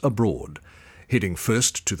cause abroad, heading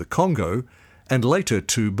first to the Congo and later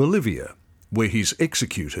to Bolivia, where he's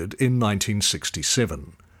executed in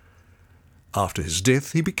 1967. After his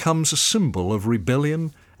death, he becomes a symbol of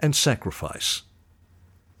rebellion and sacrifice.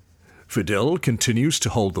 Fidel continues to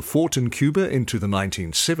hold the fort in Cuba into the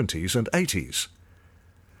 1970s and 80s.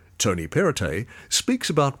 Tony Perrottet speaks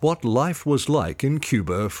about what life was like in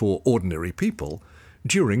Cuba for ordinary people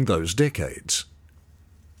during those decades.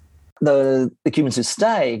 The Cubans who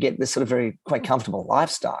stay get this sort of quite comfortable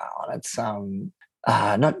lifestyle, and it's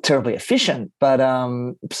not terribly efficient, but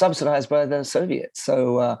subsidized by the Soviets.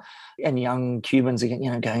 So, and young Cubans are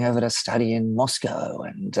going over to study in Moscow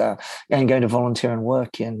and going to volunteer and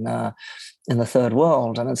work in the Third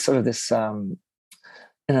World, and it's sort of this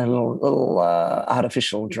little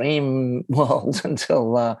artificial dream world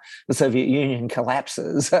until the Soviet Union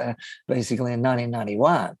collapses, basically in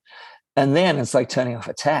 1991. And then it's like turning off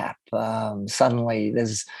a tap. Suddenly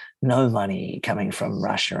there's no money coming from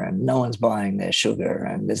Russia, and no one's buying their sugar,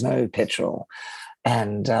 and there's no petrol.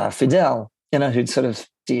 And Fidel, who'd sort of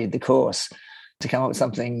steered the course to come up with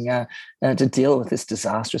something to deal with this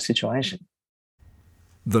disastrous situation.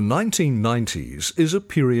 The 1990s is a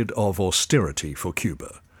period of austerity for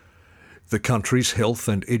Cuba. The country's health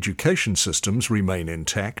and education systems remain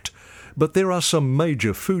intact, but there are some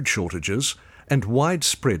major food shortages and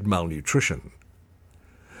widespread malnutrition.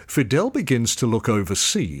 Fidel begins to look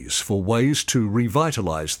overseas for ways to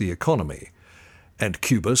revitalize the economy, and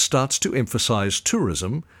Cuba starts to emphasize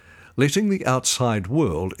tourism, letting the outside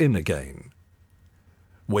world in again.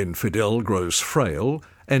 When Fidel grows frail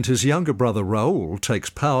and his younger brother Raúl takes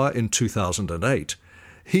power in 2008,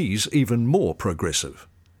 he's even more progressive.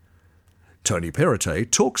 Tony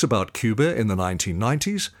Perrottet talks about Cuba in the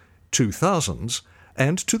 1990s, 2000s,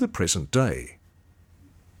 and to the present day.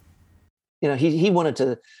 He wanted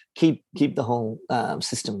to keep the whole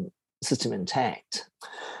system intact.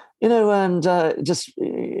 And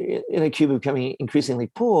Cuba becoming increasingly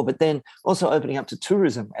poor, but then also opening up to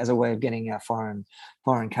tourism as a way of getting foreign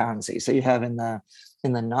currency. So you have in the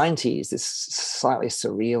 90s this slightly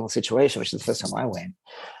surreal situation, which is the first time I went,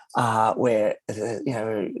 where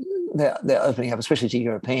they're opening up, especially to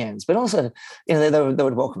Europeans, but also they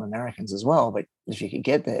would welcome Americans as well, but if you could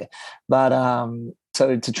get there. But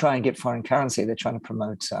so to try and get foreign currency, they're trying to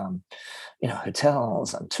promote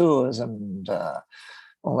hotels and tours and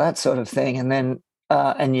all that sort of thing, and then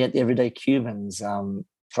and yet everyday Cubans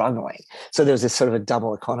struggling. So there was this sort of a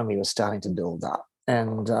double economy was starting to build up,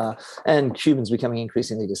 and Cubans becoming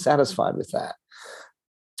increasingly dissatisfied with that.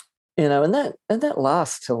 And that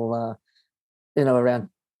lasts till around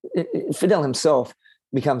Fidel himself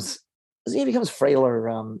becomes frailer,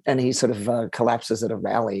 and he sort of collapses at a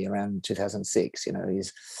rally around 2006. He's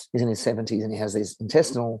in his 70s, and he has these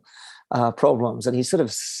intestinal problems, and he sort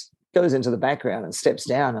of goes into the background and steps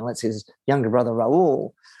down and lets his younger brother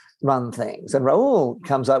Raul run things. And Raul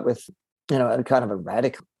comes up with, a kind of a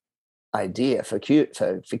radical idea for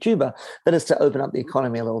Cuba, that is to open up the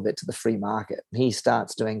economy a little bit to the free market. He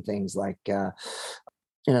starts doing things like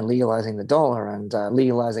legalizing the dollar and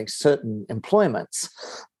legalizing certain employments.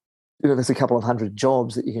 There's a couple of hundred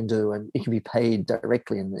jobs that you can do, and you can be paid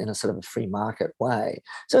directly in a sort of a free market way.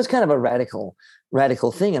 So it's kind of a radical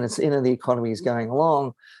thing, and it's the economy is going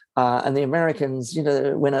along, and the Americans,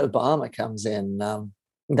 when Obama comes in,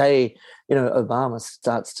 Obama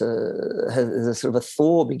starts to has a sort of a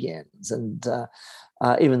thaw begins, and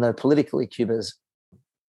even though politically Cuba's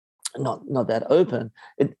not that open,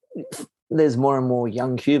 there's more and more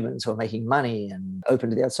young Cubans who are making money and open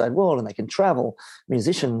to the outside world, and they can travel.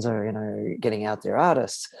 Musicians are, getting out there,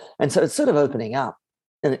 artists. And so it's sort of opening up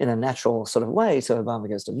in a natural sort of way. So Obama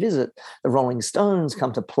goes to visit. The Rolling Stones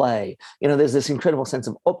come to play. There's this incredible sense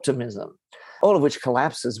of optimism, all of which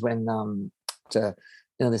collapses when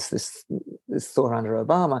this thought under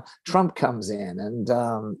Obama. Trump comes in, and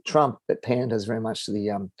Trump, that panders very much to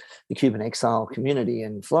the Cuban exile community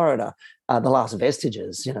in Florida, the last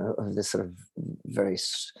vestiges, of this sort of very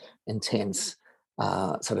intense,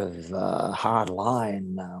 hard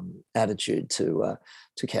line attitude to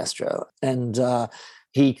Castro, and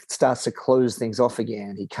he starts to close things off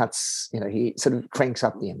again. He cuts, he sort of cranks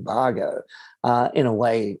up the embargo in a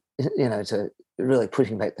way, to really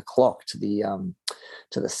pushing back the clock to the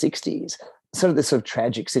 60s. Sort of this sort of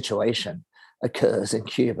tragic situation occurs in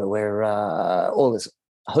Cuba where all this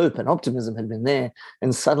hope and optimism had been there,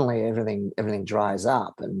 and suddenly everything dries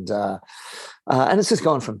up, and it's just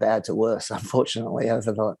gone from bad to worse, unfortunately,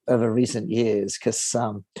 over recent years. Because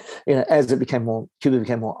as Cuba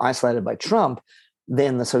became more isolated by Trump,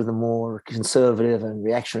 then the sort of the more conservative and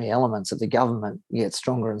reactionary elements of the government get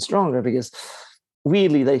stronger and stronger, because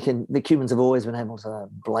weirdly, the Cubans have always been able to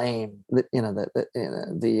blame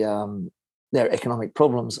their economic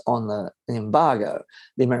problems on the embargo,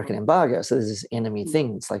 the American embargo. So there's this enemy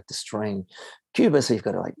thing. It's like destroying Cuba. So you've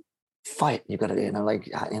got to fight. You've got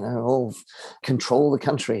to all control the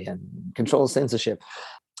country and control censorship.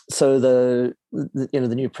 So the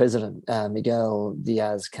new president, Miguel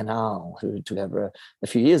Diaz-Canel, who took over a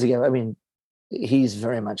few years ago, I mean, he's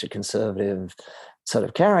very much a conservative sort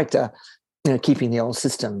of character, keeping the old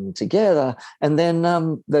system together. And then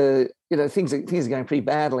things are going pretty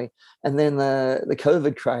badly. And then the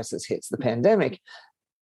COVID crisis hits, the pandemic.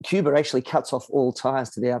 Cuba actually cuts off all ties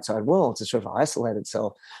to the outside world to sort of isolate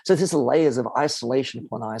itself. So there's layers of isolation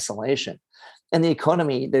upon isolation. And the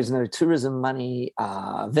economy, there's no tourism money.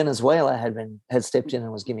 Venezuela had stepped in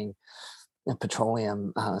and was giving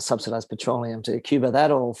subsidized petroleum to Cuba.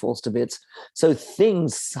 That all falls to bits. So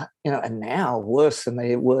things, are now worse than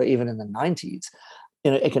they were even in the 90s.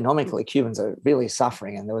 Economically, Cubans are really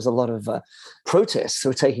suffering, and there was a lot of protests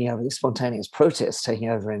were taking over. These spontaneous protests taking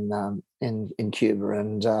over in Cuba,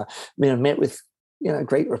 and met with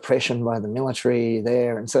great repression by the military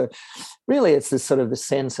there. And so, really, it's this sort of the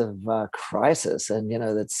sense of crisis, and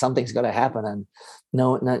that something's got to happen,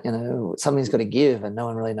 and something's got to give, and no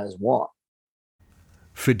one really knows what.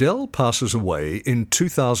 Fidel passes away in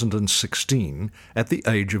 2016 at the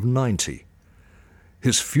age of 90.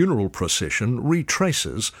 His funeral procession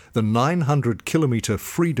retraces the 900-kilometre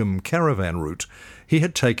Freedom Caravan route he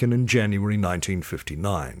had taken in January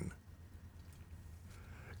 1959.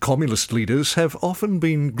 Communist leaders have often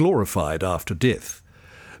been glorified after death,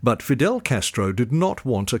 but Fidel Castro did not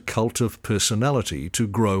want a cult of personality to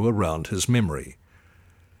grow around his memory.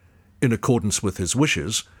 In accordance with his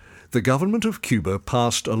wishes, the government of Cuba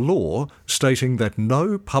passed a law stating that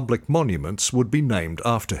no public monuments would be named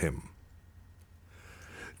after him.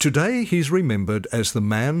 Today he's remembered as the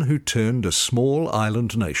man who turned a small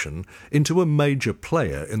island nation into a major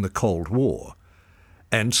player in the Cold War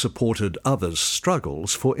and supported others'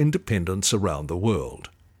 struggles for independence around the world.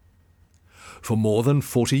 For more than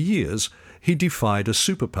 40 years, he defied a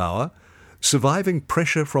superpower, surviving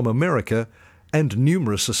pressure from America and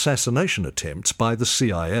numerous assassination attempts by the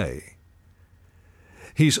CIA.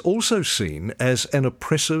 He's also seen as an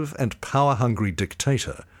oppressive and power-hungry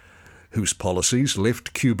dictator whose policies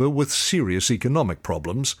left Cuba with serious economic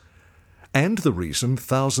problems, and the reason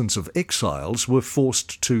thousands of exiles were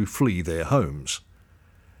forced to flee their homes.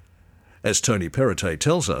 As Tony Perrottet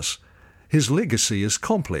tells us, his legacy is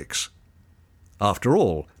complex. After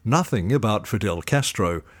all, nothing about Fidel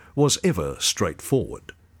Castro was ever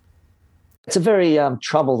straightforward. It's a very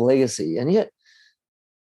troubled legacy, and yet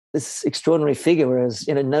this extraordinary figure. Whereas,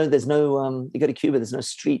 there's no. You go to Cuba, there's no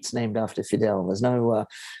streets named after Fidel. There's no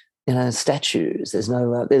statues. There's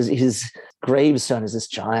no, there's his gravestone is this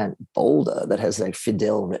giant boulder that has like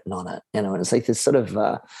Fidel written on it, and it's like this sort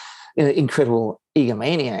of, incredible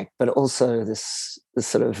egomaniac, but also this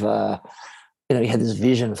sort of, he had this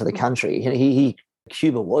vision for the country.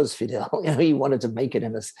 Cuba was Fidel. He wanted to make it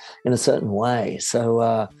in a certain way.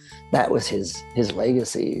 So that was his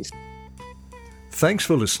legacy. Thanks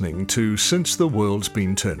for listening to Since the World's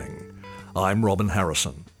Been Turning. I'm Robin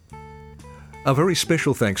Harrison. A very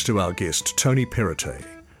special thanks to our guest, Tony Perrottet,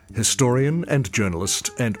 historian and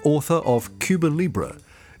journalist and author of Cuba Libre,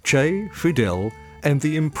 Che, Fidel, and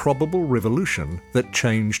the Improbable Revolution that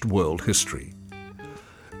Changed World History.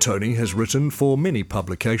 Tony has written for many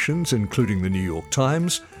publications, including the New York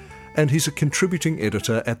Times, and he's a contributing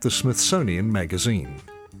editor at the Smithsonian Magazine.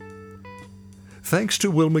 Thanks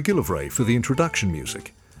to Will McGillivray for the introduction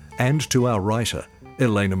music, and to our writer,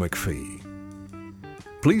 Elena McPhee.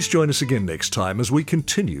 Please join us again next time as we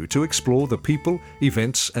continue to explore the people,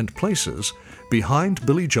 events, and places behind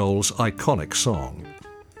Billy Joel's iconic song.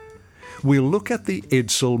 We'll look at the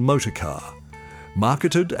Edsel motor car.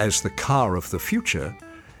 Marketed as the car of the future,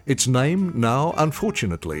 its name now,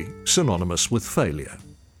 unfortunately, synonymous with failure.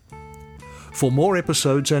 For more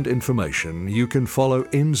episodes and information, you can follow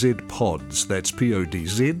NZ Pods, that's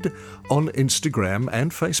PODZ, on Instagram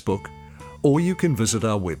and Facebook, or you can visit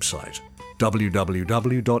our website,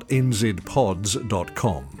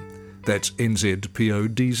 www.nzpods.com. That's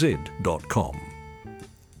nzpodz.com.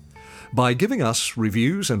 By giving us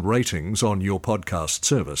reviews and ratings on your podcast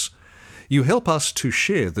service, you help us to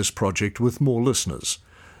share this project with more listeners.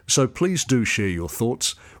 So please do share your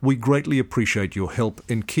thoughts. We greatly appreciate your help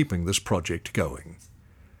in keeping this project going.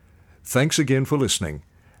 Thanks again for listening,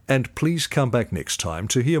 and please come back next time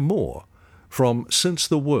to hear more from Since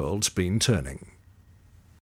the World's Been Turning.